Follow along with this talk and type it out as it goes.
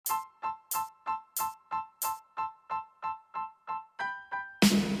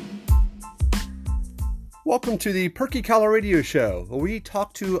Welcome to the Perky Collar Radio Show, where we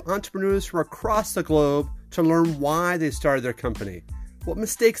talk to entrepreneurs from across the globe to learn why they started their company, what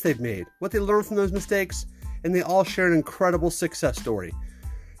mistakes they've made, what they learned from those mistakes, and they all share an incredible success story.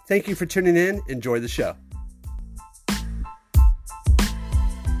 Thank you for tuning in. Enjoy the show.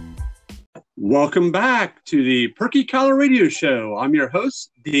 Welcome back to the Perky Collar Radio Show. I'm your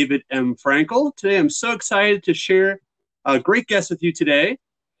host, David M. Frankel. Today, I'm so excited to share a great guest with you today.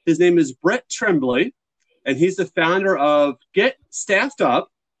 His name is Brett Tremblay, and he's the founder of Get Staffed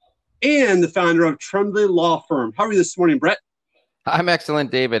Up and the founder of Tremblay Law Firm. How are you this morning, Brett? I'm excellent,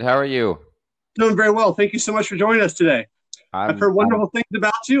 David. How are you? Doing very well. Thank you so much for joining us today. I've heard wonderful things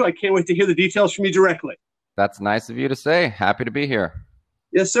about you. I can't wait to hear the details from you directly. That's nice of you to say. Happy to be here.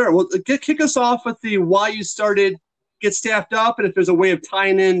 Yes, sir. Well, kick us off with the why you started Get Staffed Up, and if there's a way of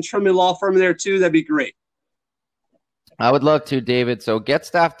tying in Tremblay Law Firm there too, that'd be great. I would love to, David. So Get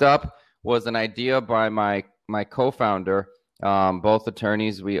Staffed Up was an idea by my co-founder, both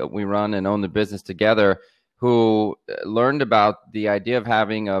attorneys. We run and own the business together, who learned about the idea of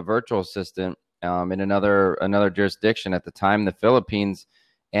having a virtual assistant in another jurisdiction at the time, the Philippines.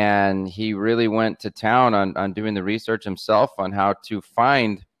 And he really went to town on doing the research himself on how to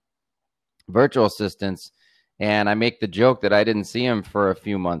find virtual assistants. And I make the joke that I didn't see him for a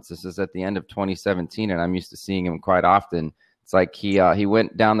few months. This is at the end of 2017, and I'm used to seeing him quite often. It's like he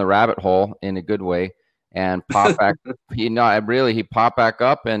went down the rabbit hole in a good way and popped back. He popped back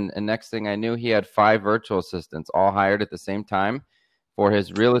up, and next thing I knew, he had 5 virtual assistants all hired at the same time for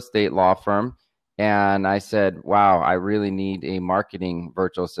his real estate law firm. And I said, wow, I really need a marketing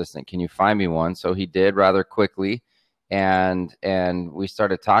virtual assistant. Can you find me one? So he did rather quickly. And we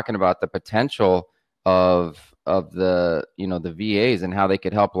started talking about the potential of the VAs and how they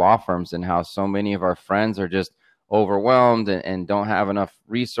could help law firms, and how so many of our friends are just overwhelmed and don't have enough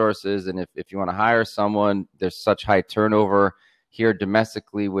resources. And if you want to hire someone, there's such high turnover here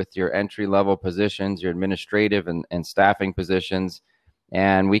domestically with your entry level positions, your administrative and staffing positions.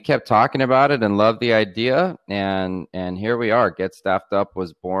 And we kept talking about it and loved the idea. And here we are. Get Staffed Up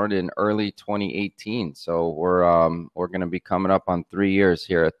was born in early 2018. So we're going to be coming up on 3 years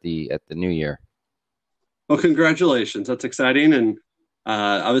here at the new year. Well, congratulations. That's exciting. And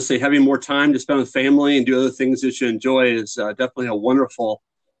obviously having more time to spend with family and do other things that you enjoy is definitely a wonderful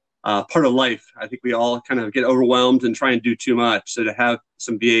part of life. I think we all kind of get overwhelmed and try and do too much. So to have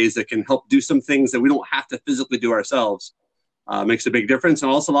some VAs that can help do some things that we don't have to physically do ourselves makes a big difference,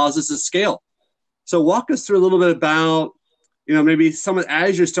 and also allows us to scale. So walk us through a little bit about, maybe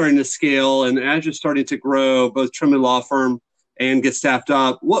as you're starting to scale and as you're starting to grow both Tremblay Law Firm and Get Staffed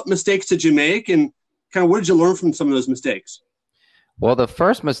Up, what mistakes did you make, and kind of what did you learn from some of those mistakes? Well, the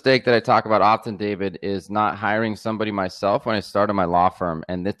first mistake that I talk about often, David, is not hiring somebody myself when I started my law firm.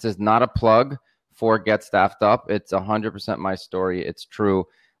 And this is not a plug for Get Staffed Up. It's 100% my story. It's true.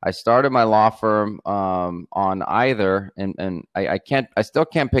 I started my law firm on either, and I still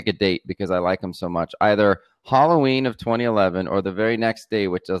can't pick a date because I like them so much, either Halloween of 2011 or the very next day,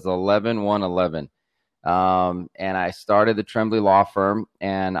 which is 11/1/11. And I started the Tremblay Law Firm,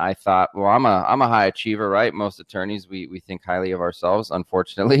 and I thought, well, I'm a high achiever, right? Most attorneys, we think highly of ourselves,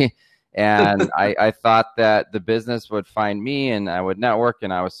 unfortunately. And I thought that the business would find me and I would network,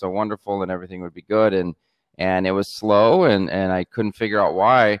 and I was so wonderful and everything would be good. And it was slow, and I couldn't figure out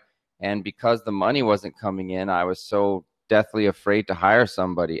why. And because the money wasn't coming in, I was so deathly afraid to hire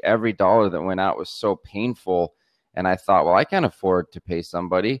somebody. Every dollar that went out was so painful. And I thought, well, I can't afford to pay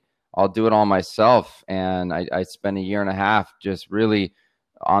somebody. I'll do it all myself. And I spent a year and a half just really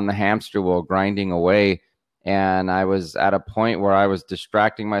on the hamster wheel, grinding away. And I was at a point where I was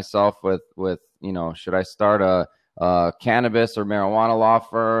distracting myself with should I start a cannabis or marijuana law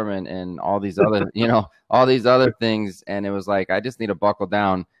firm and all these other, all these other things. And it was like, I just need to buckle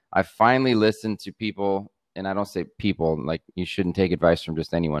down. I finally listened to people, and I don't say people, like you shouldn't take advice from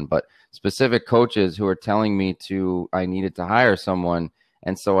just anyone, but specific coaches who are telling me I needed to hire someone.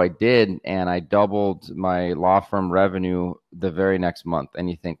 And so I did, and I doubled my law firm revenue the very next month. And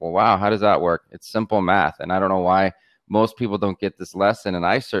you think, well, wow, how does that work? It's simple math. And I don't know why most people don't get this lesson, and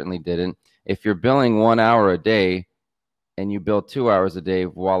I certainly didn't. If you're billing 1 hour a day and you bill 2 hours a day,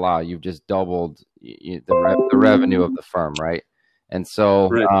 voila, you've just doubled the revenue of the firm, right? And so,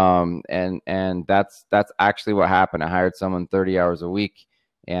 right. And that's actually what happened. I hired someone 30 hours a week,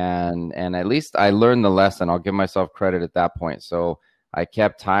 and at least I learned the lesson. I'll give myself credit at that point. So I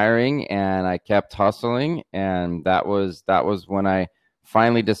kept hiring and I kept hustling, and that was when I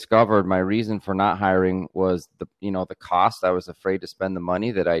finally discovered my reason for not hiring was the cost. I was afraid to spend the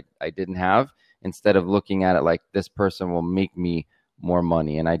money that I didn't have, instead of looking at it like, this person will make me more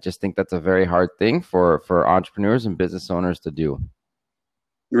money. And I just think that's a very hard thing for entrepreneurs and business owners to do.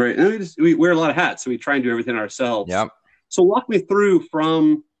 Right. And we wear a lot of hats, so we try and do everything ourselves. Yep. So walk me through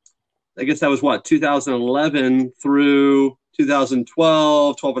from, I guess that was what, 2011 through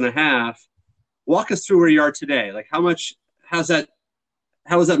 2012, 12 and a half. Walk us through where you are today. Like how was that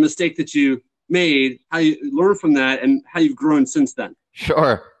mistake that you made, how you learned from that, and how you've grown since then?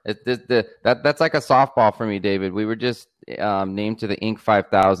 Sure. That's like a softball for me, David. We were just named to the Inc.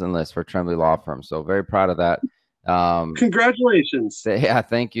 5000 list for Tremblay Law Firm. So very proud of that. Congratulations. Yeah,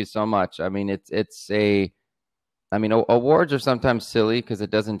 thank you so much. I mean, awards are sometimes silly because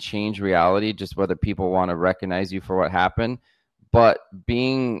it doesn't change reality, just whether people want to recognize you for what happened. But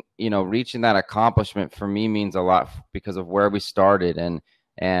reaching that accomplishment for me means a lot because of where we started.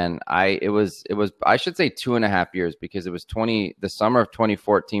 It was I should say 2.5 years, because it was the summer of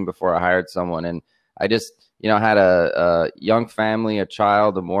 2014 before I hired someone. And I just, had a young family, a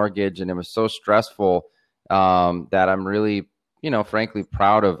child, a mortgage, and it was so stressful that I'm really, frankly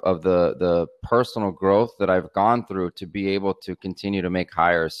proud of the personal growth that I've gone through to be able to continue to make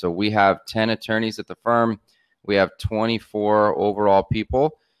hires. So we have 10 attorneys at the firm. We have 24 overall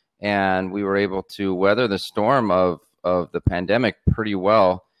people, and we were able to weather the storm of the pandemic pretty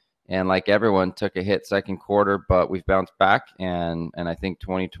well. And like everyone, took a hit second quarter, but we've bounced back, and I think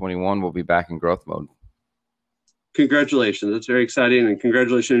 2021 will be back in growth mode. Congratulations. That's very exciting, and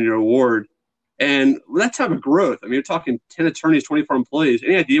congratulations on your award. And that type of growth, I mean, you're talking 10 attorneys, 24 employees.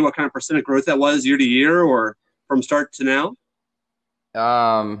 Any idea what kind of percent of growth that was year to year or from start to now?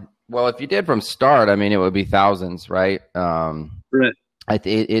 Well, if you did from start, I mean, it would be thousands, right? Right.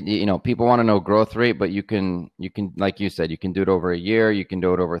 People want to know growth rate, but you can, like you said, you can do it over a year, you can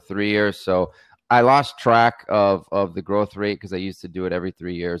do it over 3 years. So I lost track of the growth rate because I used to do it every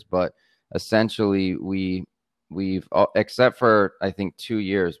 3 years, but essentially we've except for I think 2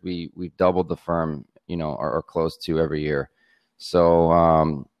 years, we've doubled the firm, or close to every year. So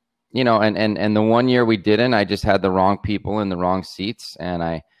and the 1 year we didn't, I just had the wrong people in the wrong seats, and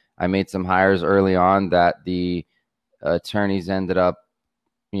I made some hires early on that the attorneys ended up,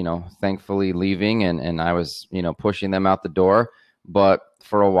 thankfully leaving, and I was, pushing them out the door. But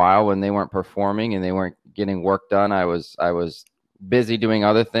for a while, when they weren't performing and they weren't getting work done, I was busy doing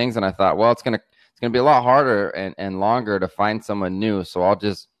other things, and I thought, well, it's gonna be a lot harder and longer to find someone new, so I'll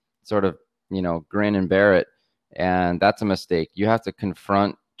just sort of, grin and bear it. And that's a mistake. You have to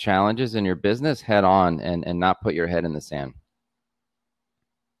confront challenges in your business head on and not put your head in the sand.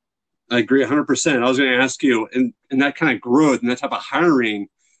 I agree 100%. I was going to ask you, in that kind of growth and that type of hiring,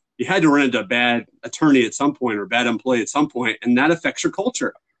 you had to run into a bad attorney at some point or a bad employee at some point, and that affects your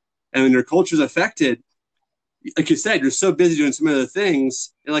culture. And when your culture is affected, like you said, you're so busy doing some other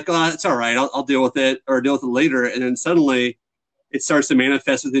things, you're like, oh, it's all right, I'll deal with it, or deal with it later. And then suddenly it starts to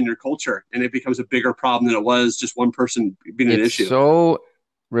manifest within your culture, and it becomes a bigger problem than it was just one person being an issue. It's so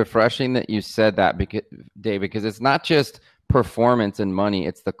refreshing that you said that, Dave, because it's not just performance and money,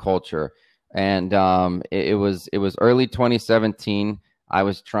 it's the culture. And it was early 2017. I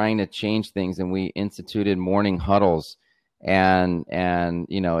was trying to change things, and we instituted morning huddles. And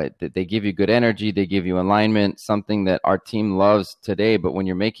they give you good energy, they give you alignment, something that our team loves today. But when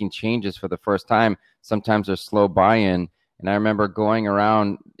you're making changes for the first time, sometimes there's slow buy-in. And I remember going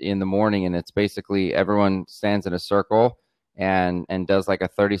around in the morning, and it's basically everyone stands in a circle and does like a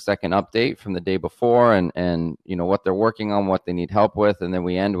 30-second update from the day before, and what they're working on, what they need help with, and then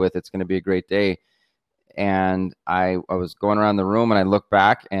we end with, it's going to be a great day. And I was going around the room, and I look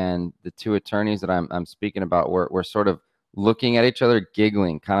back, and the two attorneys that I'm speaking about were sort of looking at each other,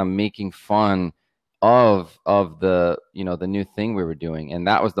 giggling, kind of making fun of the the new thing we were doing. And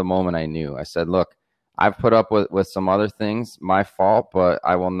that was the moment I knew. I said, look, I've put up with some other things, my fault, but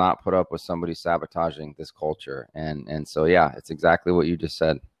I will not put up with somebody sabotaging this culture. And so, yeah, it's exactly what you just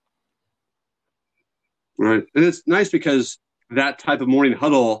said. Right. And it's nice because that type of morning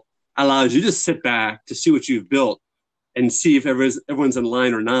huddle allows you to sit back to see what you've built and see if everyone's in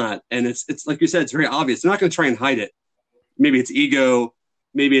line or not. And it's like you said, it's very obvious. They're not going to try and hide it. Maybe it's ego.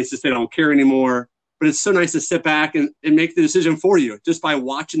 Maybe it's just they don't care anymore. But it's so nice to sit back and make the decision for you just by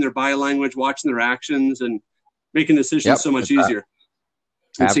watching their body language, watching their actions, and making decisions so much easier.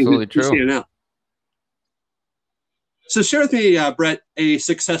 Absolutely true. So share with me, Brett, a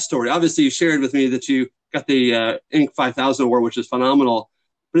success story. Obviously, you shared with me that you got the Inc. 5000 award, which is phenomenal.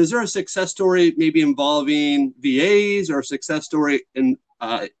 But is there a success story maybe involving VAs, or a success story in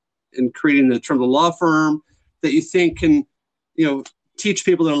creating the Tremblay Law Firm that you think can, teach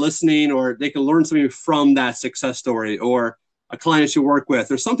people that are listening, or they can learn something from that success story, or a client you work with,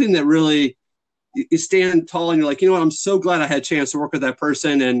 or something that really you stand tall and you're like, you know what, I'm so glad I had a chance to work with that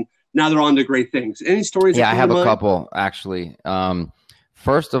person, and now they're on to great things. Any stories that Yeah, I come to have a mind? couple actually.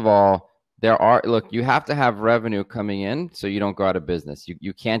 First of all, look, you have to have revenue coming in so you don't go out of business.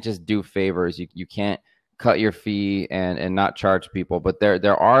 You can't just do favors. You can't cut your fee and not charge people. But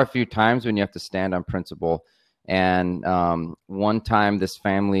there are a few times when you have to stand on principle. And one time, this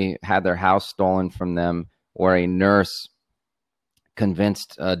family had their house stolen from them, where a nurse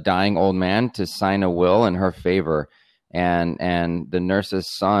convinced a dying old man to sign a will in her favor, and the nurse's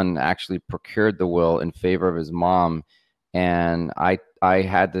son actually procured the will in favor of his mom, and I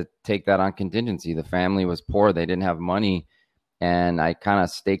had to take that on contingency. The family was poor, they didn't have money, and I kind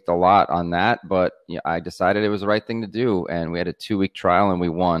of staked a lot on that, but yeah, I decided it was the right thing to do, and we had a 2 week trial and we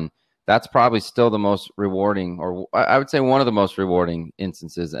won. That's probably still the most rewarding, or I would say one of the most rewarding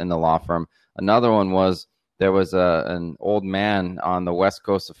instances in the law firm. Another one was, there was an old man on the west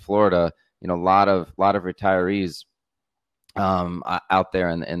coast of Florida. You know, a lot of retirees out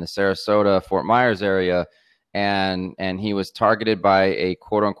there in the Sarasota, Fort Myers area, and he was targeted by a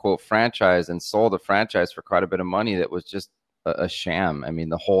quote unquote franchise and sold a franchise for quite a bit of money that was just a sham. I mean,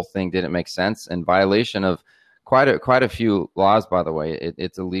 the whole thing didn't make sense, in violation of quite a few laws. By the way,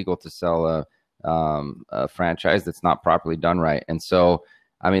 it's illegal to sell a franchise that's not properly done right, and so.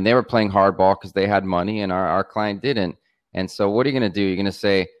 I mean, they were playing hardball because they had money and our client didn't. And so what are you going to do? You're going to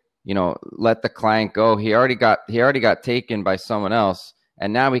say, let the client go. He already got taken by someone else,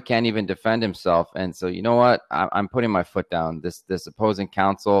 and now he can't even defend himself. And so, you know what? I'm putting my foot down. This opposing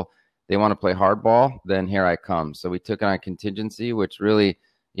counsel, they want to play hardball. Then here I come. So we took it on contingency, which really,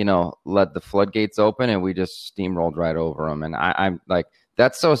 let the floodgates open, and we just steamrolled right over them. And I'm like,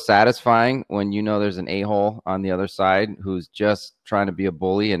 that's so satisfying when there's an a-hole on the other side who's just trying to be a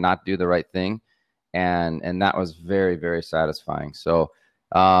bully and not do the right thing, and that was very, very satisfying. So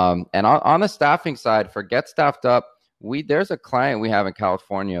and on the staffing side, for Get Staffed Up, there's a client we have in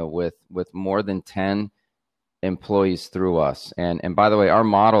California with more than 10 employees through us, and by the way, our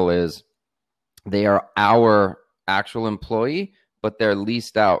model is they are our actual employee, but they're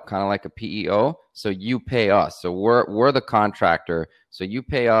leased out, kind of like a PEO. So you pay us. So we're the contractor. So you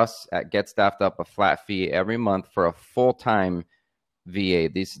pay us at Get Staffed Up a flat fee every month for a full-time VA.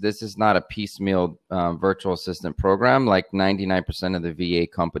 This is not a piecemeal virtual assistant program like 99% of the VA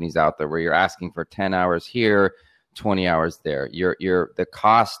companies out there, where you're asking for 10 hours here, 20 hours there. The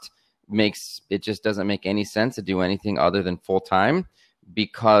cost just doesn't make any sense to do anything other than full-time,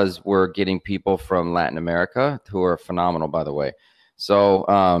 because we're getting people from Latin America who are phenomenal, by the way. So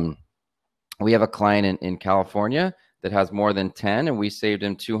we have a client in California that has more than 10, and we saved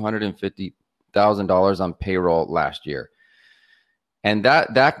him $250,000 on payroll last year. And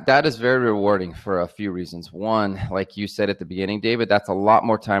that is very rewarding for a few reasons. One, like you said at the beginning, David, that's a lot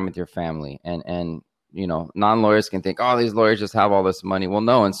more time with your family. And non-lawyers can think, oh, these lawyers just have all this money. Well,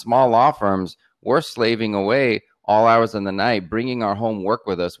 no, in small law firms, we're slaving away all hours of the night, bringing our home work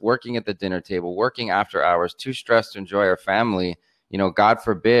with us, working at the dinner table, working after hours, too stressed to enjoy our family. God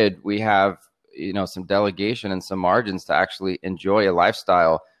forbid we have, some delegation and some margins to actually enjoy a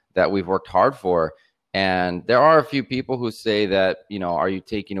lifestyle that we've worked hard for. And there are a few people who say that, are you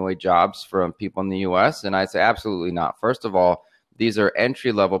taking away jobs from people in the US? And I say, absolutely not. First of all, these are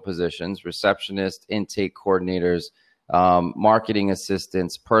entry-level positions: receptionists, intake coordinators, marketing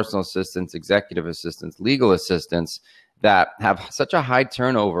assistants, personal assistants, executive assistants, legal assistants, that have such a high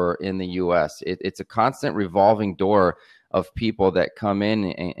turnover in the US. It's a constant revolving door of people that come in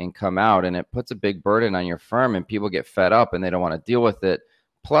and come out, and it puts a big burden on your firm, and people get fed up and they don't want to deal with it.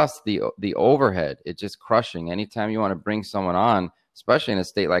 Plus the overhead, it's just crushing. Anytime you want to bring someone on, especially in a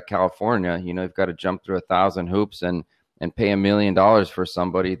state like California, you've got to jump through 1,000 hoops and pay $1 million for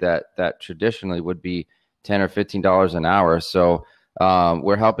somebody that traditionally would be $10 or $15 an hour. So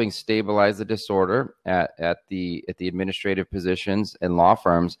we're helping stabilize the disorder at the administrative positions in law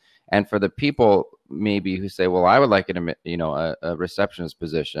firms. And for the people maybe who say, well, I would like a receptionist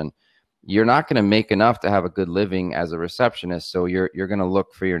position, you're not going to make enough to have a good living as a receptionist. So you're going to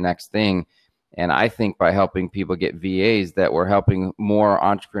look for your next thing. And I think by helping people get VAs, that we're helping more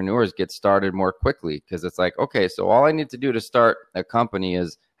entrepreneurs get started more quickly, because it's like, okay, so all I need to do to start a company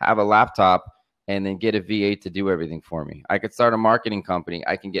is have a laptop and then get a VA to do everything for me. I could start a marketing company.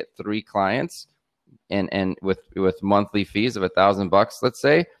 I can get 3 clients and with monthly fees of $1,000, let's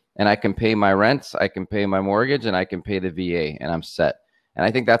say, and I can pay my rent, I can pay my mortgage, and I can pay the VA, and I'm set. And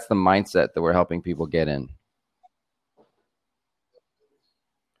I think that's the mindset that we're helping people get in.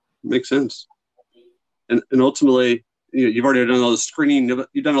 Makes sense. And ultimately, you've already done all the screening,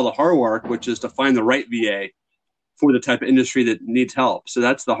 you've done all the hard work, which is to find the right VA for the type of industry that needs help. So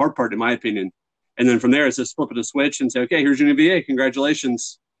that's the hard part, in my opinion. And then from there, it's just flipping a switch and say, okay, here's your new VA.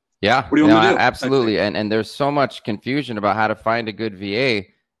 Congratulations. Yeah, what do you want me to do? Absolutely. And there's so much confusion about how to find a good VA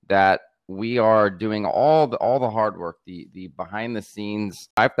that we are doing all the hard work, the behind the scenes.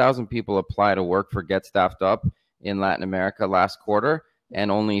 5,000 people apply to work for Get Staffed Up in Latin America last quarter, and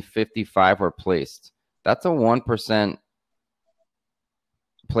only 55 were placed. That's a 1%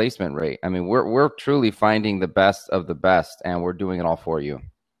 placement rate. I mean, we're truly finding the best of the best, and we're doing it all for you.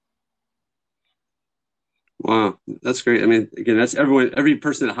 Wow, that's great. I mean, again, that's every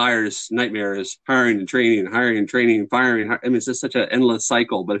person that hires nightmare is hiring and training, firing. I mean, it's just such an endless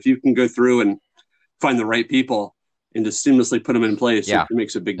cycle. But if you can go through and find the right people and just seamlessly put them in place, it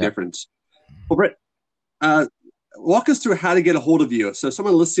makes a big difference. Well, Brett, walk us through how to get a hold of you. So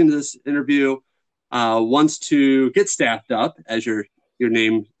someone listening to this interview wants to get staffed up, as your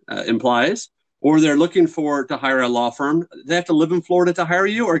name implies, or they're looking to hire a law firm. Do they have to live in Florida to hire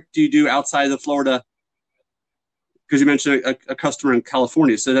you, or do you do outside of Florida? Because you mentioned a customer in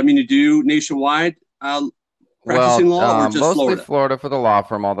California. So that mean you do nationwide practicing law, or just mostly Florida for the law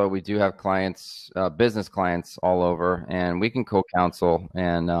firm, although we do have clients, business clients all over, and we can co-counsel.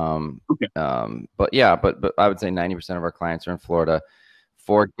 And but I would say 90% of our clients are in Florida.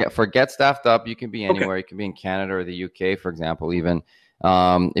 For Get Staffed Up, you can be anywhere. You can be in Canada or the UK, for example, even.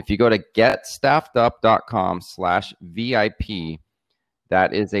 If you go to getstaffedup.com/VIP,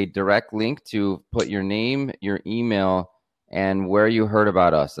 that is a direct link to put your name, your email, and where you heard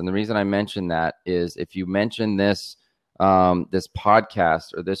about us. And the reason I mention that is if you mention this this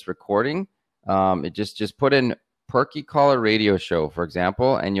podcast or this recording, it just put in Perky Caller Radio Show, for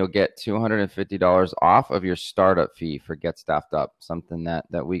example, and you'll get $250 off of your startup fee for Get Staffed Up, something that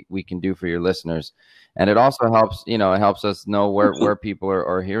we can do for your listeners. And it also helps, it helps us know where people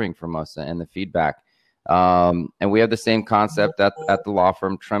are hearing from us and the feedback. And we have the same concept at the law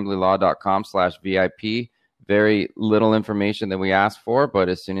firm, tremblaylaw.com/VIP. Very little information that we ask for, but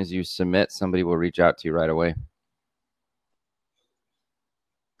as soon as you submit, somebody will reach out to you right away.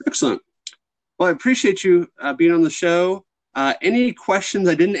 Excellent. Well, I appreciate you being on the show. Any questions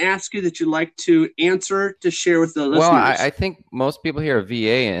I didn't ask you that you'd like to answer to share with the listeners? Well, I think most people hear a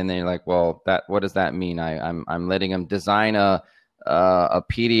VA and they're like, well, what does that mean? I'm letting them design a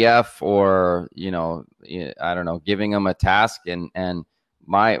PDF, or I don't know, giving them a task, and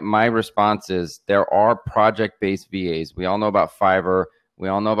my response is there are project-based VAs. We all know about Fiverr, we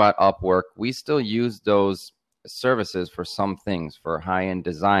all know about Upwork. We still use those services for some things, for high-end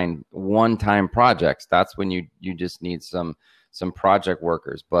design, one-time projects. That's when you just need some project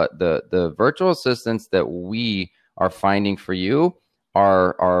workers. But the virtual assistants that we are finding for you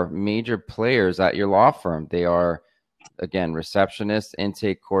are major players at your law firm. They are, again, receptionists,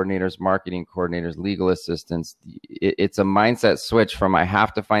 intake coordinators, marketing coordinators, legal assistants. It's a mindset switch from I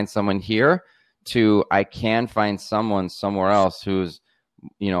have to find someone here to I can find someone somewhere else who's,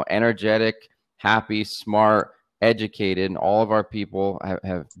 energetic, happy, smart, educated. And all of our people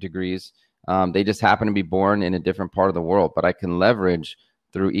have degrees. They just happen to be born in a different part of the world, but I can leverage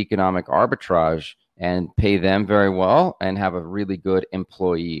through economic arbitrage and pay them very well and have a really good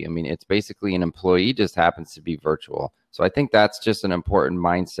employee. I mean, it's basically an employee, just happens to be virtual. So I think that's just an important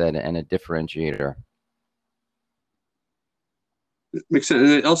mindset and a differentiator. It makes sense.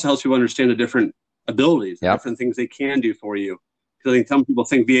 And it also helps you understand the different abilities, different things they can do for you. Because I think some people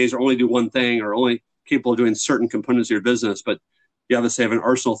think VAs only do one thing or only capable of doing certain components of your business, but you obviously have an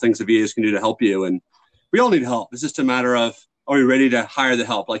arsenal of things that VAs can do to help you. And we all need help. It's just a matter of, are we ready to hire the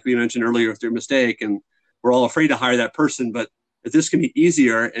help? Like we mentioned earlier with your mistake, and we're all afraid to hire that person. But if this can be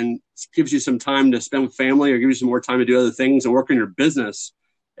easier and gives you some time to spend with family, or give you some more time to do other things and work on your business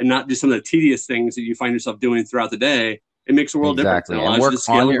and not do some of the tedious things that you find yourself doing throughout the day, it makes a world difference. It allows you to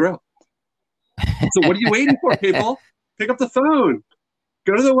scale and grow. So what are you waiting for, people? Pick up the phone.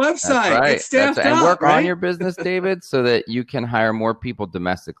 Go to the website. Get staffed up, and work on your business, David, so that you can hire more people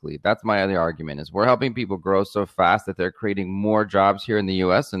domestically. That's my other argument, is we're helping people grow so fast that they're creating more jobs here in the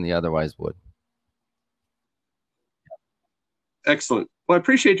U.S. than they otherwise would. Excellent. Well, I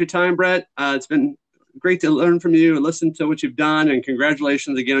appreciate your time, Brett. It's been great to learn from you and listen to what you've done, and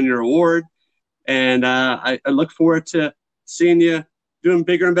congratulations again on your award. And I look forward to seeing you doing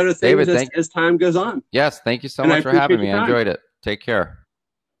bigger and better things, David, as time goes on. Yes, thank you so much for having me. I enjoyed it. Take care.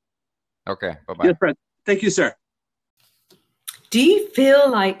 Okay, bye-bye. Yes, Brett. Thank you, sir. Do you feel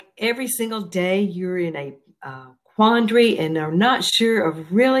like every single day you're in a quandary and are not sure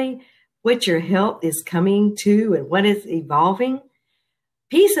of really what your health is coming to and what is evolving?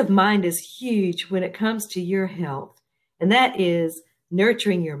 Peace of mind is huge when it comes to your health, and that is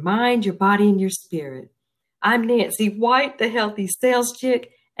nurturing your mind, your body, and your spirit. I'm Nancy White, the Healthy Sales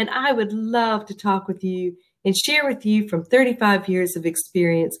Chick, And I would love to talk with you and share with you from 35 years of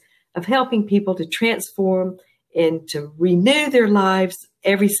experience of helping people to transform and to renew their lives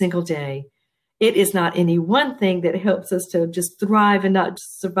every single day. It is not any one thing that helps us to just thrive and not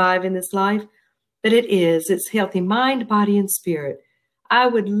just survive in this life, but it's healthy mind, body, and spirit. I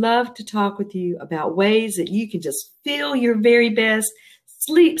would love to talk with you about ways that you can just feel your very best,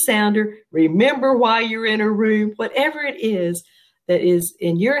 sleep sounder, remember why you're in a room, whatever it is that is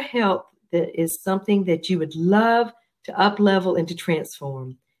in your health that is something that you would love to up-level and to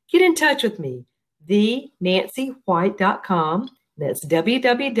transform. Get in touch with me, thenancywhite.com. That's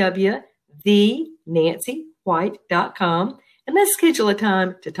www.thenancywhite.com. And let's schedule a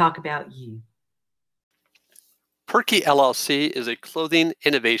time to talk about you. Perky LLC is a clothing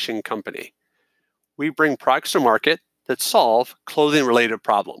innovation company. We bring products to market that solve clothing-related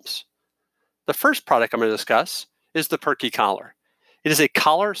problems. The first product I'm going to discuss is the Perky Collar. It is a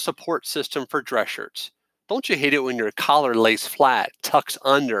collar support system for dress shirts. Don't you hate it when your collar lays flat, tucks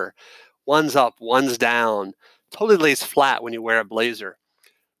under, one's up, one's down, totally lays flat when you wear a blazer?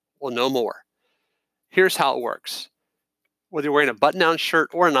 Well, no more. Here's how it works. Whether you're wearing a button-down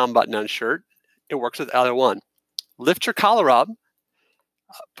shirt or a non-button-down shirt, it works with either one. Lift your collar up,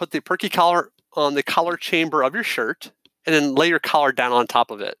 put the Perky collar on the collar chamber of your shirt, and then lay your collar down on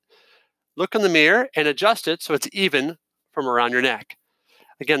top of it. Look in the mirror and adjust it so it's even from around your neck.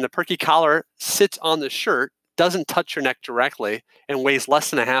 Again, the Perky collar sits on the shirt, doesn't touch your neck directly, and weighs less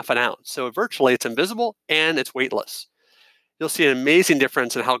than a half an ounce. So virtually it's invisible and it's weightless. You'll see an amazing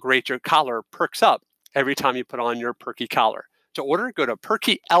difference in how great your collar perks up every time you put on your Perky collar. To order, go to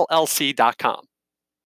perkyllc.com.